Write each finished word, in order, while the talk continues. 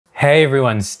Hey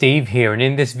everyone, Steve here, and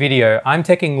in this video I'm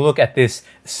taking a look at this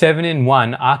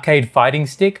 7-in-1 arcade fighting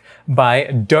stick by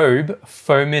Dobe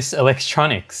Foamus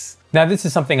Electronics. Now this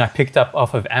is something I picked up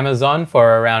off of Amazon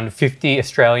for around 50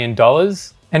 Australian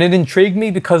dollars, and it intrigued me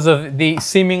because of the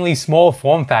seemingly small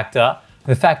form factor,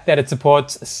 the fact that it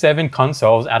supports 7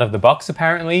 consoles out of the box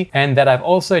apparently, and that I've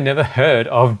also never heard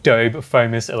of Dobe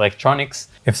Foamus Electronics.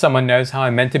 If someone knows how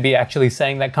I'm meant to be actually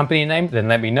saying that company name, then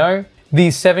let me know.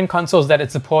 These 7 consoles that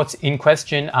it supports in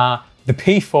question are the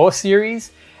P4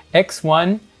 series,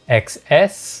 X1,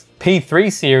 XS,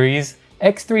 P3 series,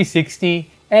 X360,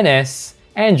 NS,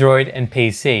 Android, and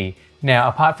PC. Now,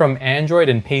 apart from Android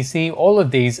and PC, all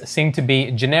of these seem to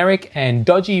be generic and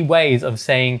dodgy ways of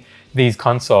saying these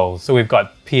consoles. So we've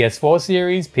got PS4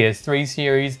 series, PS3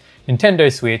 series, Nintendo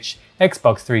Switch,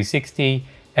 Xbox 360,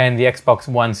 and the Xbox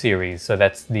One series. So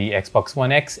that's the Xbox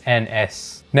One X and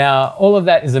S. Now, all of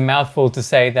that is a mouthful to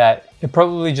say that it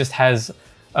probably just has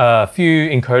a few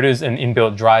encoders and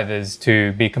inbuilt drivers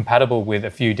to be compatible with a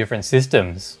few different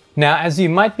systems. Now, as you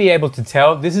might be able to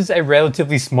tell, this is a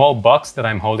relatively small box that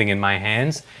I'm holding in my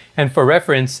hands. And for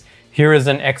reference, here is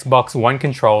an Xbox One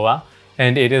controller,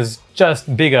 and it is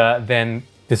just bigger than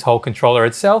this whole controller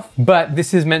itself. But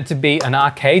this is meant to be an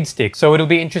arcade stick, so it'll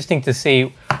be interesting to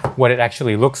see what it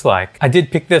actually looks like. I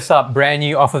did pick this up brand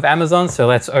new off of Amazon, so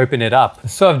let's open it up.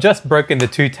 So I've just broken the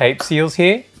 2 tape seals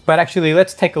here, but actually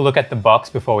let's take a look at the box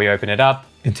before we open it up.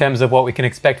 In terms of what we can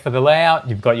expect for the layout,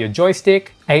 you've got your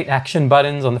joystick, 8 action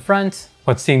buttons on the front,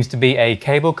 what seems to be a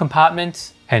cable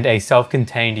compartment, and a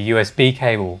self-contained USB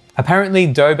cable. Apparently,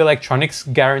 Dobe Electronics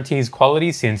guarantees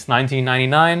quality since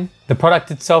 1999. The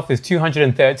product itself is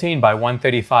 213 by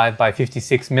 135 by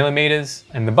 56 millimeters,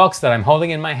 and the box that I'm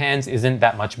holding in my hands isn't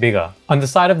that much bigger. On the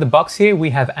side of the box here, we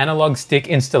have analog stick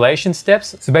installation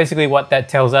steps. So basically what that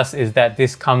tells us is that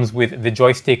this comes with the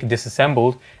joystick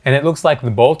disassembled, and it looks like the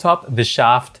ball top, the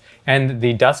shaft, and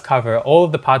the dust cover, all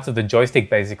of the parts of the joystick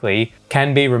basically,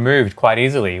 can be removed quite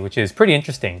easily, which is pretty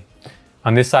interesting.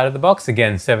 On this side of the box,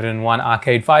 again, 7-in-1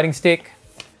 arcade fighting stick,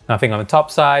 nothing on the top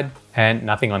side, and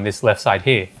nothing on this left side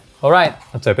here. All right,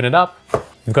 let's open it up.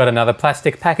 We've got another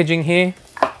plastic packaging here.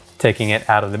 Taking it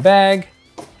out of the bag,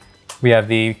 we have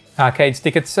the arcade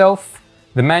stick itself,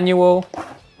 the manual,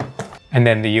 and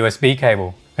then the USB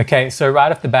cable. Okay, so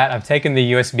right off the bat, I've taken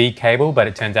the USB cable, but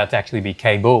it turns out to actually be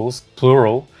cables,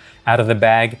 plural, out of the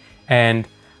bag. And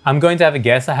I'm going to have a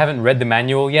guess. I haven't read the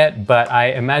manual yet, but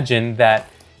I imagine that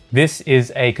this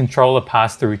is a controller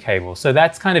pass-through cable. So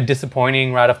that's kind of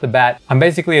disappointing right off the bat. I'm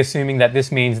basically assuming that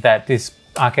this means that this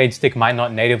arcade stick might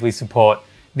not natively support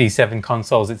these 7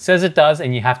 consoles. It says it does,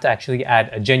 and you have to actually add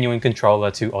a genuine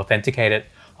controller to authenticate it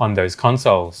on those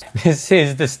consoles. This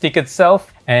is the stick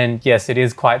itself, and yes, it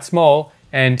is quite small,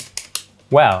 and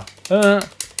wow.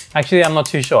 Actually, I'm not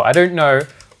too sure. I don't know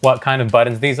what kind of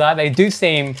buttons these are. They do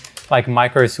seem like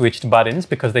micro-switched buttons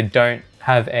because they don't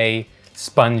have a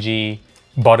spongy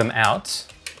bottom out,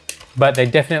 but they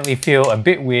definitely feel a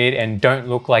bit weird and don't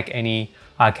look like any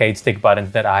arcade stick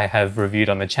buttons that I have reviewed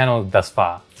on the channel thus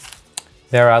far.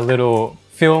 There are little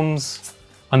films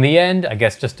on the end, I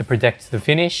guess just to protect the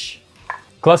finish.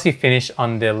 Glossy finish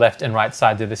on the left and right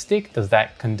sides of the stick. Does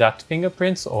that conduct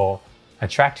fingerprints or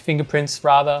attract fingerprints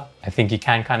rather? I think you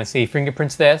can kind of see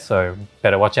fingerprints there, so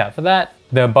better watch out for that.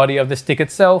 The body of the stick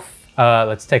itself,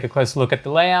 let's take a closer look at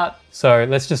the layout. So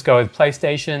let's just go with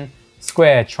PlayStation.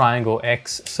 Square, triangle,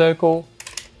 X, circle,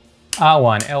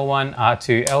 R1, L1,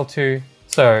 R2, L2.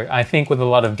 So I think with a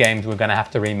lot of games, we're gonna have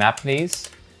to remap these,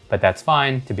 but that's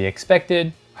fine, to be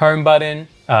expected. Home button,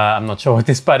 I'm not sure what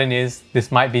this button is.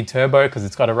 This might be turbo because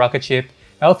it's got a rocket chip.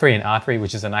 L3 and R3,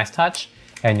 which is a nice touch,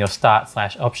 and your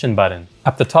start/option button.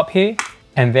 Up the top here,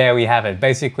 and there we have it.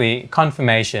 Basically,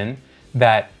 confirmation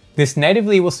that this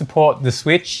natively will support the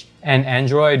Switch and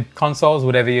Android consoles,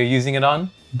 whatever you're using it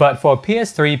on. But for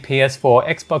PS3, PS4,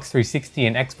 Xbox 360,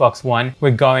 and Xbox One,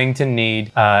 we're going to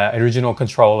need an original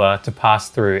controller to pass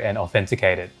through and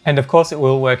authenticate it. And of course, it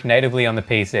will work natively on the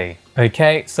PC.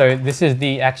 Okay, so this is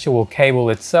the actual cable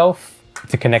itself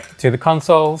to connect to the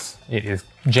consoles. It is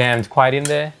jammed quite in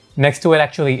there. Next to it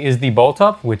actually is the ball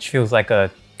top, which feels like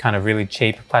a kind of really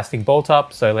cheap plastic ball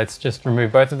top. So let's just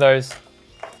remove both of those.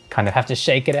 Kind of have to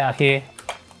shake it out here.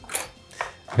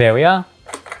 There we are.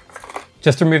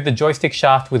 Just remove the joystick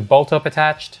shaft with bolt top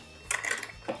attached.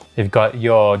 You've got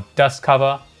your dust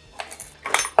cover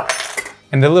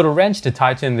and the little wrench to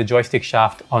tighten the joystick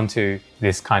shaft onto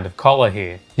this kind of collar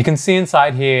here. You can see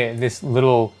inside here this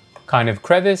little kind of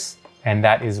crevice, and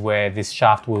that is where this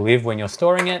shaft will live when you're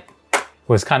storing it. It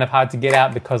was kind of hard to get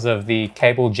out because of the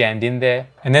cable jammed in there.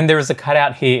 And then there is a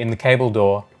cutout here in the cable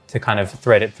door to kind of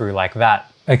thread it through like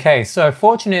that. Okay, so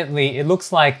fortunately, it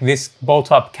looks like this ball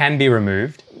top can be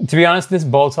removed. To be honest, this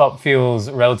ball top feels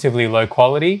relatively low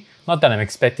quality. Not that I'm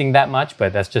expecting that much,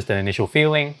 but that's just an initial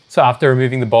feeling. So after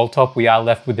removing the ball top, we are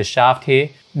left with the shaft here.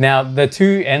 Now, the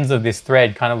two ends of this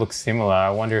thread kind of look similar.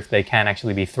 I wonder if they can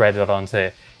actually be threaded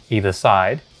onto either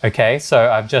side. Okay,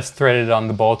 so I've just threaded on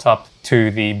the ball top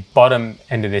to the bottom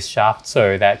end of this shaft,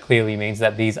 so that clearly means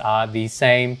that these are the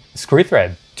same screw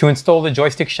thread. To install the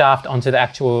joystick shaft onto the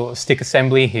actual stick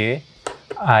assembly here,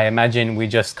 I imagine we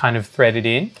just kind of thread it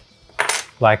in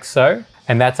like so.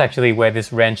 And that's actually where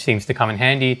this wrench seems to come in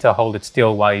handy to hold it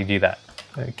still while you do that.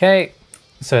 Okay,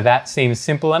 so that seems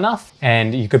simple enough.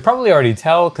 And you could probably already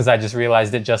tell because I just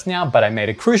realized it just now, but I made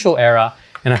a crucial error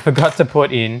and I forgot to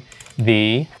put in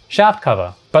the shaft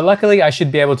cover. But luckily I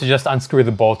should be able to just unscrew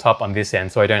the ball top on this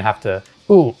end so I don't have to,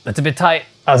 ooh, that's a bit tight.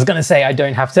 I was gonna say I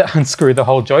don't have to unscrew the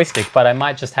whole joystick, but I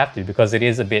might just have to because it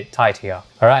is a bit tight here.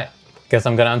 All right, guess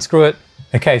I'm gonna unscrew it.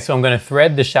 Okay, so I'm gonna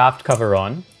thread the shaft cover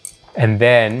on and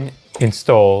then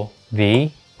install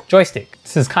the joystick.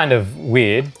 This is kind of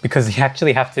weird because you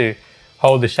actually have to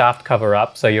hold the shaft cover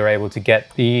up so you're able to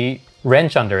get the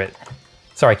wrench under it.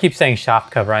 Sorry, I keep saying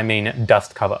shaft cover, I mean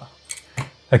dust cover.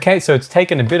 Okay, so it's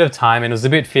taken a bit of time and it was a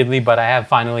bit fiddly, but I have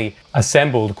finally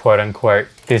assembled, quote unquote,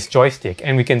 this joystick.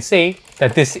 And we can see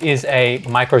that this is a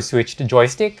micro switched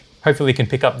joystick. Hopefully you can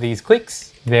pick up these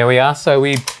clicks. There we are. So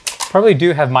we probably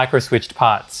do have micro switched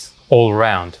parts all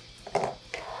around.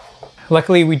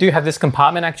 Luckily we do have this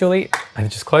compartment actually. I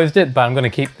just closed it, but I'm gonna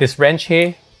keep this wrench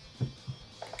here.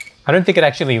 I don't think it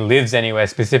actually lives anywhere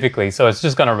specifically, so it's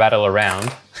just gonna rattle around,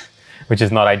 which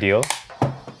is not ideal.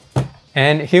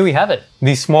 And here we have it,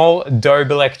 the small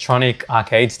Dobe electronic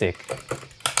arcade stick.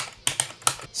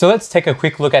 So let's take a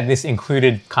quick look at this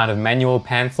included kind of manual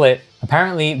pamphlet.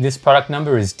 Apparently this product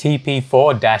number is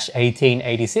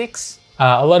TP4-1886.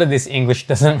 A lot of this English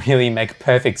doesn't really make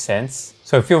perfect sense.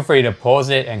 So feel free to pause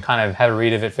it and kind of have a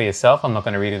read of it for yourself. I'm not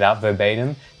going to read it out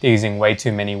verbatim. They're using way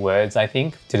too many words, I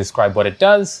think, to describe what it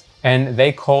does. And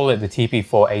they call it the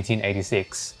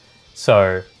TP4-1886.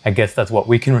 So I guess that's what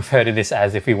we can refer to this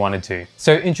as if we wanted to.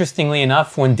 So interestingly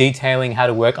enough, when detailing how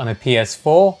to work on a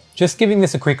PS4, just giving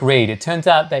this a quick read, it turns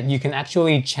out that you can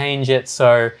actually change it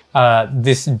so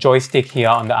this joystick here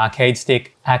on the arcade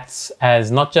stick acts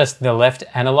as not just the left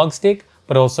analog stick,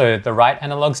 but also the right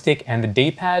analog stick and the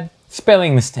D-pad.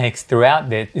 Spelling mistakes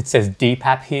throughout. It says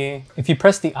D-pad here. If you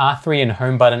press the R3 and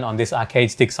home button on this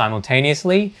arcade stick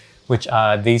simultaneously, which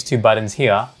are these two buttons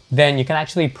here, then you can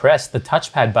actually press the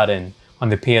touchpad button on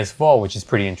the PS4, which is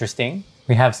pretty interesting.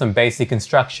 We have some basic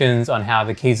instructions on how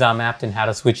the keys are mapped and how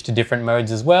to switch to different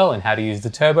modes as well and how to use the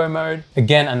turbo mode.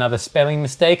 Again, another spelling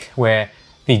mistake where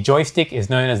the joystick is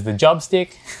known as the job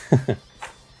stick.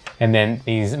 And then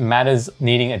these matters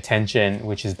needing attention,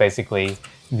 which is basically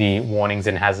the warnings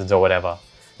and hazards or whatever.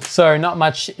 So not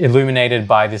much illuminated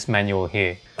by this manual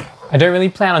here. I don't really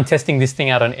plan on testing this thing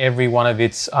out on every one of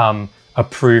its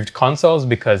approved consoles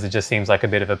because it just seems like a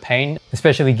bit of a pain,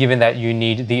 especially given that you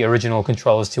need the original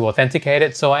controllers to authenticate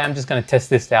it. So I am just going to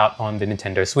test this out on the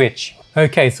Nintendo Switch.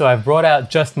 Okay, so I've brought out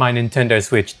just my Nintendo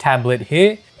Switch tablet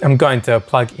here. I'm going to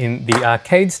plug in the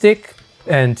arcade stick,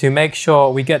 and to make sure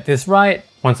we get this right,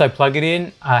 once I plug it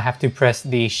in, I have to press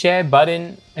the share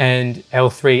button and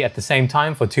L3 at the same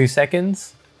time for 2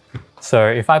 seconds. So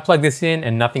if I plug this in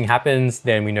and nothing happens,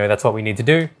 then we know that's what we need to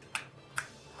do.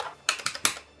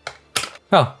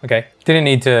 Oh, okay. Didn't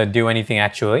need to do anything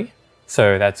actually.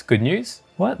 So that's good news.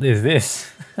 What is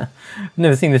this? I've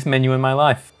never seen this menu in my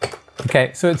life.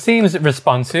 Okay, so it seems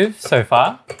responsive so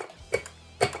far.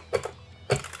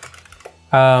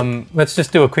 Let's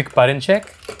just do a quick button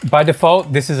check. By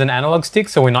default, this is an analog stick,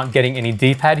 so we're not getting any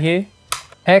D-pad here.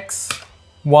 X,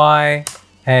 Y,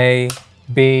 A,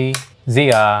 B,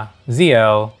 ZR,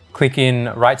 ZL, click in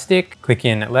right stick, click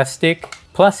in left stick,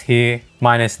 plus here,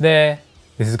 minus there.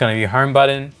 This is going to be home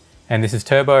button, and this is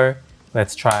turbo.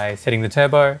 Let's try setting the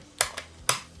turbo,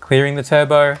 clearing the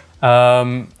turbo.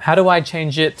 How do I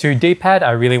change it to D-pad?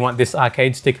 I really want this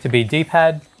arcade stick to be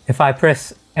D-pad. If I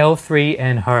press L3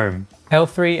 and home,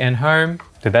 L3 and home,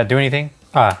 did that do anything?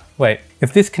 Ah, wait.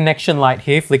 If this connection light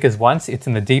here flickers once, it's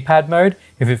in the D-pad mode.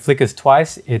 If it flickers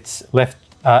twice, it's left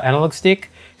analog stick.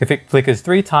 If it flickers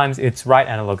 3 times, it's right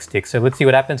analog stick. So let's see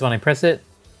what happens when I press it.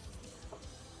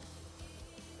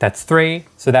 That's 3,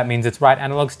 so that means it's right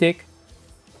analog stick.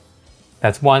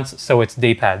 That's once, so it's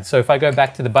D-pad. So if I go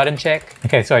back to the button check,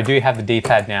 okay, so I do have the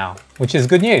D-pad now, which is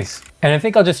good news. And I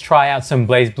think I'll just try out some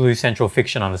BlazBlue Central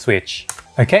Fiction on the Switch.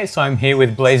 Okay, so I'm here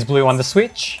with BlazBlue on the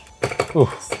Switch. Ooh.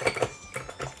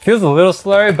 Feels a little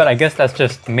slow, but I guess that's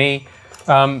just me.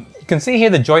 You can see here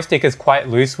the joystick is quite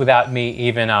loose without me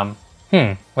even,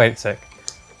 wait a sec.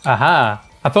 Aha.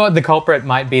 I thought the culprit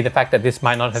might be the fact that this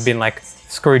might not have been like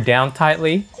screwed down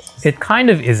tightly. It kind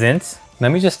of isn't.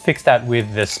 Let me just fix that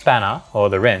with the spanner or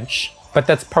the wrench. But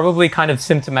that's probably kind of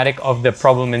symptomatic of the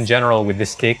problem in general with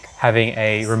this stick having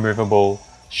a removable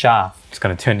shaft. Just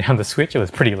gonna turn down the switch. It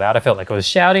was pretty loud. I felt like I was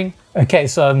shouting. Okay,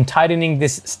 so I'm tightening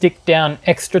this stick down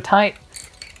extra tight.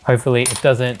 Hopefully it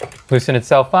doesn't loosen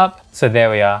itself up. So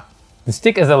there we are. The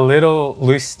stick is a little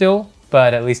loose still,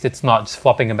 but at least it's not just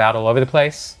flopping about all over the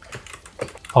place.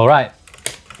 All right.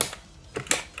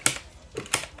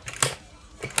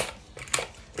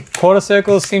 Quarter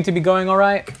circles seem to be going all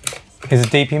right. Here's a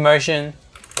DP motion.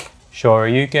 Sure,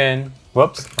 you can.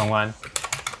 Whoops, wrong one.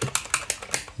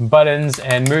 Buttons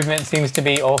and movement seems to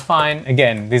be all fine.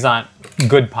 Again, these aren't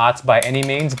good parts by any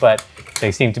means, but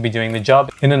they seem to be doing the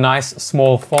job in a nice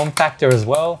small form factor as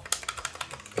well.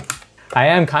 I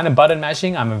am kind of button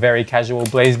mashing. I'm a very casual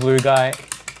BlazBlue guy,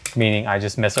 meaning I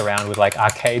just mess around with like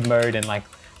arcade mode and like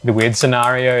the weird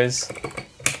scenarios.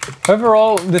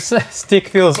 Overall, this stick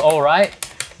feels all right.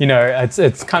 You know,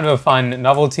 it's kind of a fun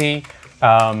novelty.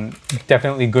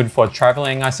 Definitely good for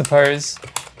traveling, I suppose.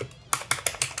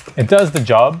 It does the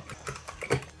job.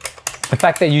 The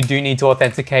fact that you do need to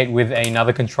authenticate with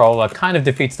another controller kind of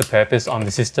defeats the purpose on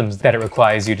the systems that it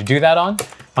requires you to do that on.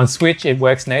 On Switch, it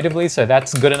works natively, so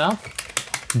that's good enough.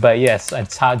 But yes,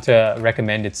 it's hard to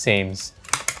recommend, it seems.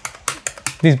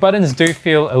 These buttons do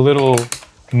feel a little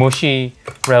mushy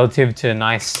relative to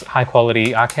nice high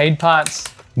quality arcade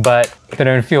parts, but they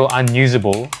don't feel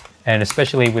unusable. And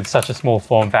especially with such a small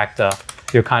form factor,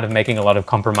 you're kind of making a lot of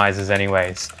compromises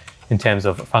anyways, in terms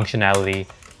of functionality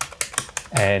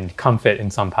and comfort in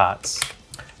some parts.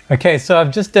 Okay, so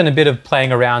I've just done a bit of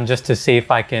playing around just to see if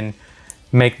I can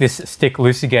make this stick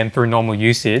loose again through normal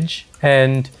usage.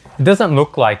 And it doesn't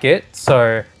look like it,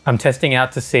 so I'm testing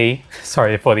out to see,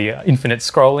 sorry for the infinite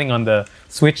scrolling on the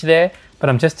Switch there, but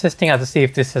I'm just testing out to see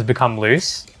if this has become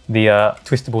loose, the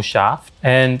twistable shaft.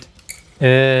 And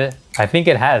I think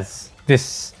it has.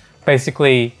 This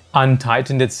basically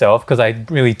untightened itself because I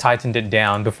really tightened it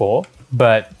down before,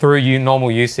 but through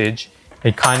normal usage,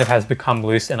 it kind of has become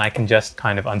loose and I can just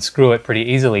kind of unscrew it pretty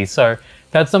easily. So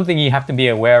that's something you have to be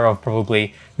aware of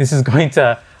probably. This is going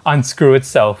to unscrew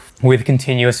itself with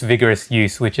continuous vigorous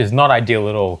use, which is not ideal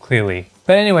at all, clearly.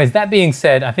 But anyways, that being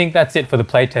said, I think that's it for the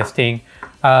playtesting.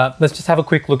 Let's just have a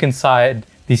quick look inside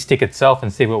the stick itself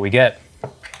and see what we get.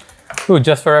 Ooh,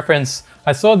 just for reference,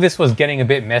 I saw this was getting a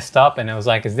bit messed up and I was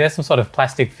like, is there some sort of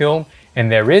plastic film?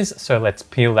 And there is, so let's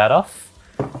peel that off.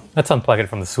 Let's unplug it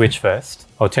from the Switch first,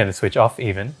 or turn the Switch off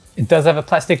even. It does have a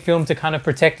plastic film to kind of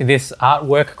protect this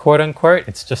artwork, quote unquote.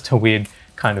 It's just a weird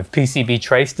kind of PCB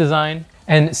trace design.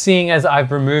 And seeing as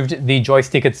I've removed the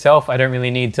joystick itself, I don't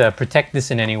really need to protect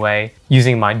this in any way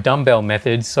using my dumbbell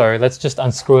method. So let's just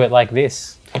unscrew it like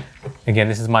this. Again,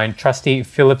 this is my trusty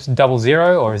Phillips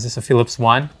 00, or is this a Phillips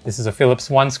 1? This is a Phillips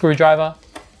 1 screwdriver.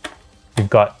 You've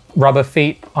got rubber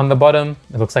feet on the bottom.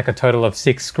 It looks like a total of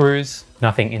 6 screws.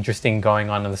 Nothing interesting going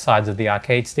on the sides of the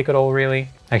arcade stick at all, really.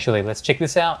 Actually, let's check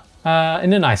this out.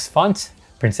 In a nice font,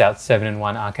 prints out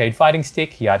 7-in-1 arcade fighting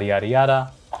stick, yada, yada,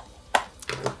 yada.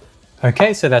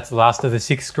 Okay, so that's the last of the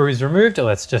 6 screws removed.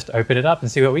 Let's just open it up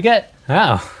and see what we get.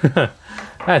 Wow,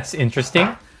 that's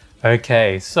interesting.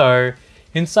 Okay, so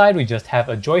inside we just have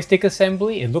a joystick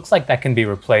assembly. It looks like that can be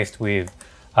replaced with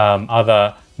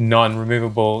other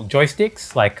non-removable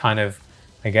joysticks, like kind of,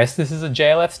 I guess this is a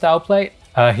JLF style plate.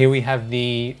 Here we have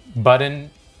the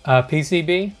button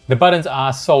PCB. The buttons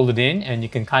are soldered in and you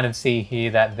can kind of see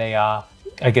here that they are,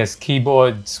 I guess,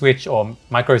 keyboard switch or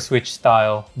micro switch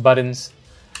style buttons.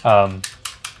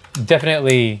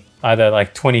 Definitely either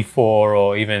like 24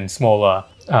 or even smaller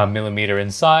millimeter in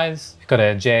size. Got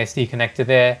a JST connector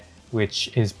there,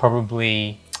 which is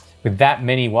probably, with that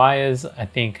many wires, I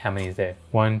think, how many is there?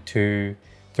 1, 2,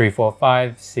 3, 4,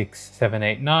 5, 6, 7,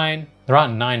 8, 9. There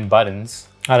aren't 9 buttons.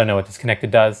 I don't know what this connector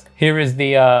does. Here is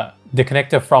the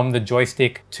connector from the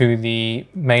joystick to the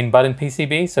main button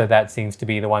PCB. So that seems to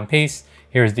be the one piece.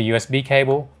 Here is the USB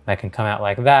cable that can come out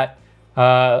like that.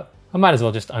 I might as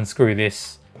well just unscrew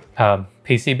this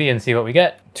PCB and see what we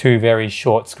get. 2 very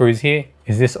short screws here.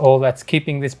 Is this all that's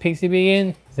keeping this PCB in?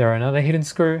 Is there another hidden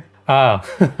screw? Oh.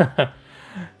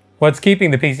 What's keeping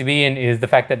the PCB in is the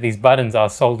fact that these buttons are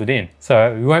soldered in.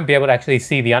 So we won't be able to actually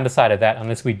see the underside of that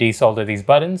unless we desolder these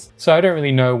buttons. So I don't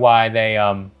really know why they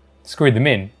screwed them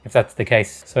in, if that's the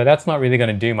case. So that's not really going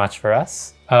to do much for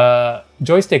us.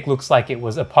 Joystick looks like it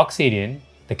was epoxied in,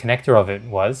 the connector of it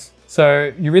was.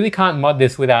 So you really can't mod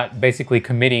this without basically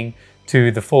committing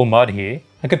to the full mod here,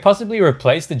 I could possibly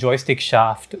replace the joystick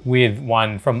shaft with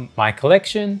one from my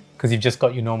collection, because you've just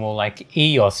got your normal like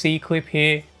E or C clip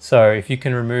here. So if you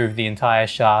can remove the entire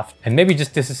shaft and maybe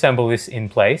just disassemble this in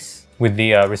place with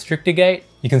the restrictor gate,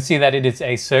 you can see that it is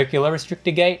a circular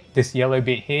restrictor gate, this yellow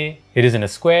bit here. It isn't a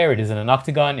square, it isn't an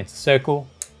octagon, it's a circle.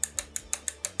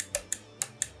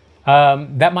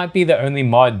 That might be the only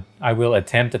mod I will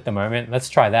attempt at the moment. Let's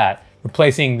try that.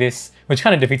 Replacing this, which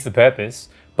kind of defeats the purpose,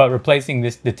 but replacing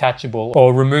this detachable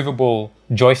or removable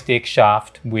joystick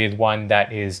shaft with one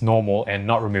that is normal and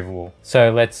not removable.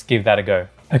 So let's give that a go.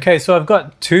 Okay, so I've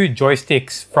got two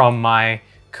joysticks from my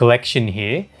collection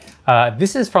here.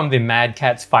 This is from the Mad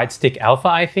Catz Fight Stick Alpha,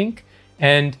 I think.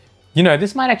 And you know,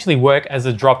 this might actually work as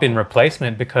a drop-in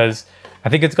replacement because I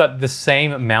think it's got the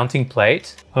same mounting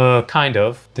plate, kind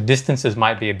of. The distances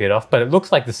might be a bit off, but it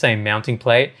looks like the same mounting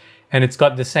plate and it's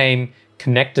got the same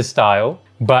connector style.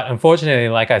 But unfortunately,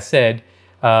 like I said,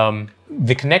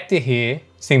 the connector here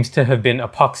seems to have been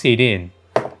epoxied in.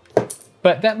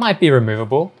 But that might be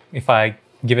removable if I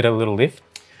give it a little lift.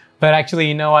 But actually,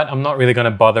 you know what? I'm not really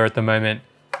gonna bother at the moment.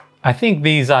 I think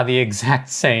these are the exact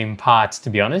same parts, to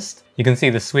be honest. You can see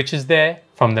the switches there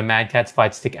from the Mad Catz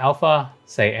Fight Stick Alpha,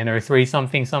 say NO3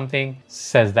 something something,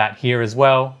 says that here as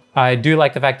well. I do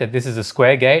like the fact that this is a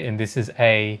square gate and this is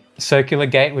a circular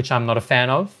gate, which I'm not a fan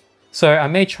of. So I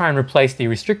may try and replace the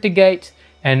restrictor gate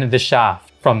and the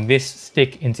shaft from this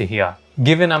stick into here.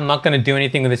 Given I'm not going to do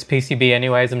anything with this PCB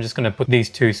anyways, I'm just going to put these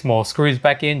two small screws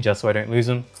back in just so I don't lose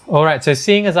them. All right, so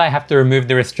seeing as I have to remove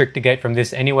the restrictor gate from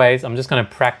this anyways, I'm just going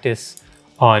to practice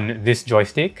on this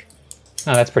joystick.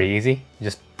 Oh, that's pretty easy. You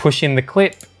just push in the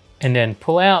clip and then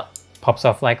pull out, pops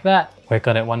off like that. Work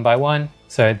on it one by one.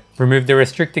 So remove the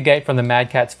restrictor gate from the Mad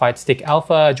Catz Fight Stick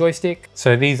Alpha joystick.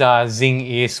 So these are Zing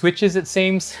ear switches, it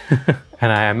seems.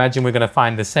 And I imagine we're going to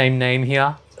find the same name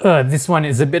here. This one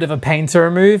is a bit of a pain to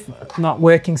remove. Not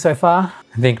working so far.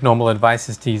 I think normal advice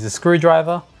is to use a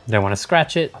screwdriver. Don't want to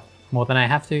scratch it more than I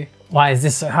have to. Why is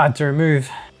this so hard to remove?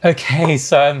 Okay,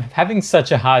 so I'm having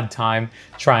such a hard time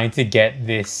trying to get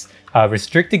this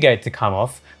restrictor gate to come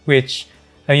off, which,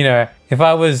 you know, if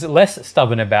I was less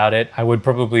stubborn about it, I would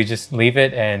probably just leave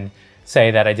it and say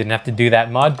that I didn't have to do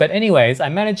that mod. But anyways, I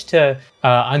managed to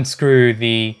unscrew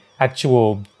the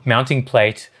actual mounting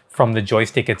plate from the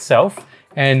joystick itself.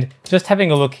 And just having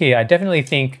a look here, I definitely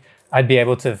think I'd be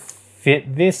able to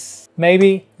fit this,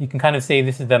 maybe. You can kind of see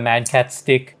this is the Mad Catz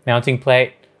stick mounting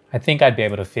plate. I think I'd be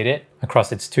able to fit it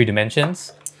across its two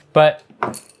dimensions. But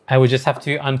I would just have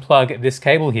to unplug this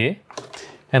cable here.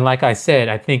 And like I said,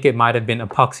 I think it might have been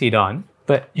epoxied on,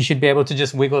 but you should be able to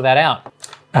just wiggle that out.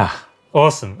 Ah,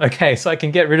 awesome. Okay, so I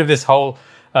can get rid of this whole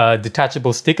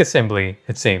detachable stick assembly,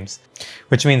 it seems,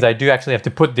 which means I do actually have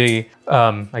to put the,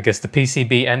 I guess the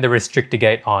PCB and the restrictor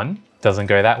gate on. Doesn't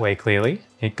go that way clearly.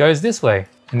 It goes this way.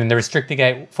 And then the restrictor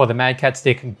gate for the Mad Catz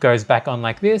stick goes back on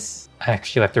like this. I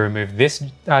actually have to remove this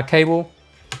cable.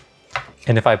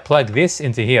 And if I plug this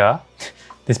into here,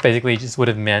 this basically just would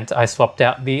have meant I swapped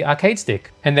out the arcade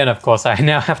stick. And then of course I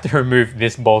now have to remove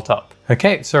this ball top.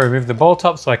 Okay, so remove the ball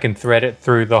top so I can thread it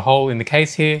through the hole in the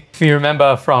case here. If you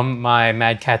remember from my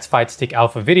Mad Catz Fight Stick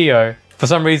Alpha video, for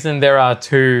some reason there are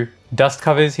two dust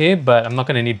covers here, but I'm not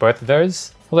gonna need both of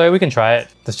those. Although we can try it.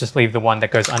 Let's just leave the one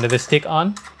that goes under the stick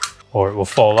on, or it will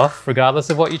fall off regardless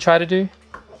of what you try to do.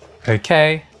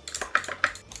 Okay.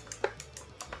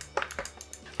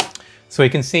 So you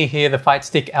can see here the Fight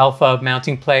Stick Alpha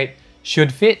mounting plate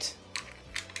should fit.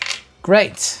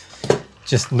 Great.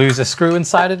 Just lose a screw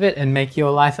inside of it and make your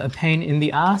life a pain in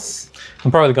the ass.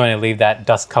 I'm probably going to leave that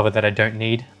dust cover that I don't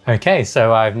need. Okay,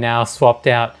 so I've now swapped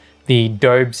out the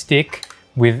Dobe stick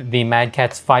with the Mad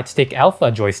Catz Fight Stick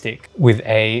Alpha joystick with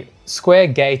a square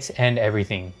gate and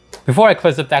everything. Before I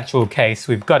close up the actual case,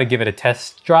 we've got to give it a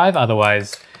test drive,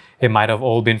 otherwise it might have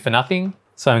all been for nothing.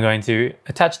 So I'm going to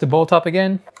attach the ball top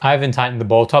again. I haven't tightened the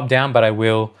ball top down, but I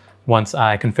will once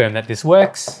I confirm that this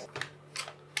works.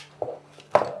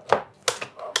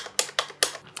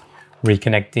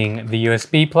 Reconnecting the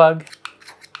USB plug.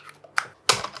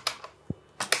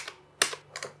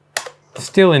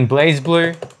 Still in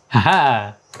BlazBlue.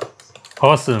 Haha!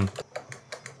 Awesome.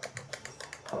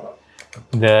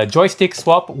 The joystick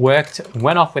swap worked,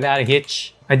 went off without a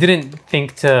hitch. I didn't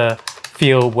think to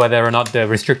feel whether or not the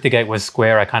restrictor gate was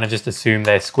square. I kind of just assumed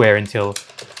they're square until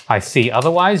I see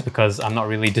otherwise, because I'm not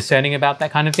really discerning about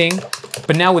that kind of thing.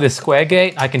 But now with a square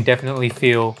gate, I can definitely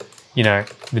feel, you know,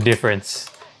 the difference.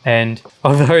 And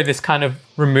although this kind of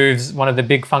removes one of the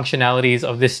big functionalities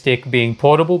of this stick being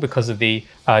portable because of the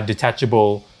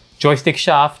detachable joystick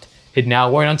shaft, it now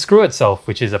won't unscrew itself,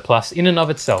 which is a plus in and of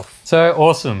itself. So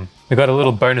awesome. We got a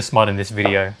little bonus mod in this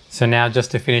video. So now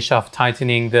just to finish off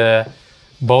tightening the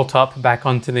ball top back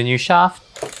onto the new shaft.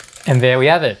 And there we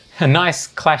have it. A nice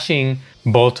clashing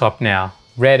ball top now,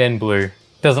 red and blue.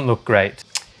 Doesn't look great.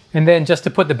 And then just to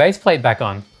put the base plate back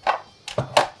on.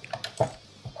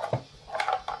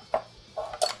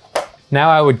 Now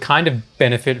I would kind of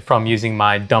benefit from using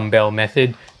my dumbbell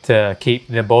method to keep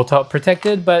the ball top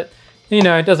protected, but you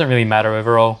know, it doesn't really matter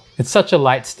overall. It's such a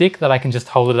light stick that I can just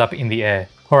hold it up in the air,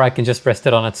 or I can just rest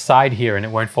it on its side here and it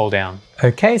won't fall down.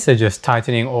 Okay, so just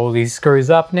tightening all these screws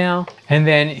up now. And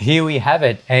then here we have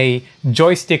it, a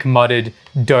joystick modded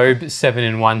Dobe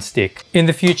 7-in-1 stick. In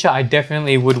the future, I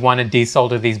definitely would want to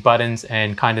desolder these buttons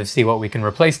and kind of see what we can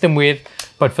replace them with.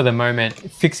 But for the moment,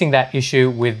 fixing that issue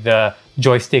with the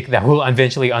joystick that will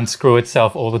eventually unscrew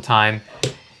itself all the time,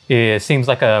 it seems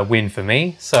like a win for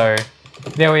me. So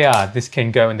there we are. This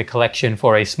can go in the collection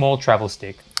for a small travel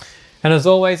stick. And as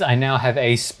always, I now have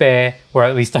a spare, or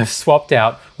at least I've swapped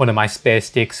out one of my spare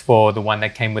sticks for the one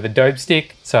that came with a Dobe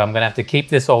stick. So I'm gonna have to keep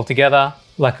this all together.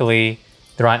 Luckily,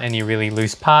 there aren't any really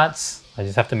loose parts. I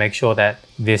just have to make sure that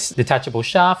this detachable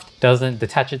shaft doesn't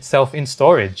detach itself in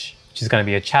storage, which is gonna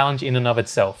be a challenge in and of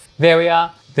itself. There we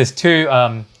are. There's two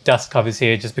dust covers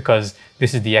here just because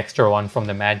this is the extra one from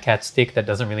the Mad Catz stick that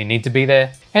doesn't really need to be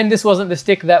there. And this wasn't the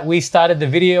stick that we started the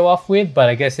video off with, but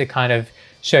I guess it kind of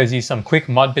shows you some quick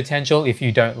mod potential if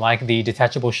you don't like the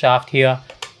detachable shaft here.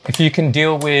 If you can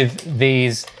deal with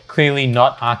these clearly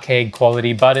not arcade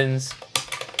quality buttons,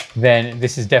 then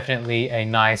this is definitely a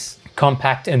nice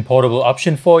compact and portable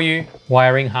option for you.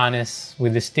 Wiring harness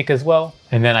with the stick as well.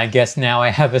 And then I guess now I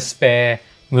have a spare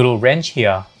little wrench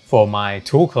here for my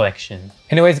tool collection.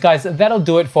 Anyways guys, that'll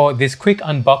do it for this quick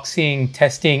unboxing,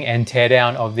 testing and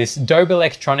teardown of this Dobe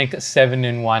Electronic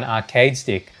 7-in-1 arcade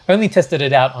stick. I only tested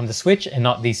it out on the Switch and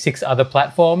not the 6 other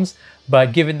platforms,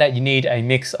 but given that you need a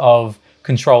mix of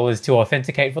controllers to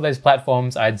authenticate for those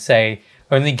platforms, I'd say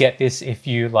only get this if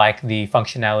you like the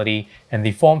functionality and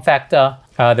the form factor.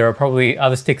 There are probably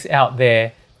other sticks out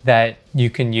there that you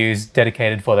can use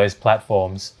dedicated for those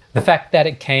platforms. The fact that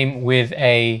it came with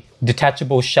a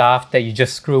detachable shaft that you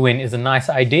just screw in is a nice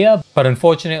idea, but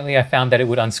unfortunately I found that it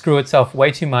would unscrew itself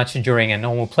way too much during a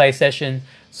normal play session.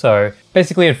 So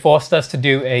basically it forced us to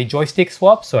do a joystick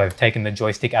swap. So I've taken the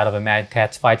joystick out of a Mad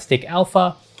Catz Fight Stick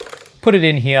Alpha, put it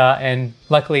in here, and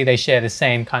luckily they share the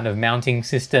same kind of mounting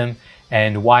system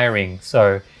and wiring.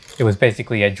 So it was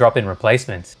basically a drop-in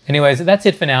replacement. Anyways, that's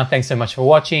it for now. Thanks so much for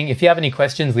watching. If you have any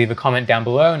questions, leave a comment down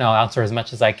below and I'll answer as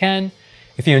much as I can.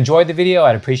 If you enjoyed the video,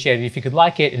 I'd appreciate it if you could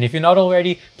like it. And if you're not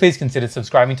already, please consider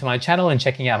subscribing to my channel and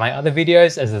checking out my other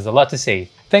videos, as there's a lot to see.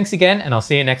 Thanks again, and I'll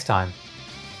see you next time.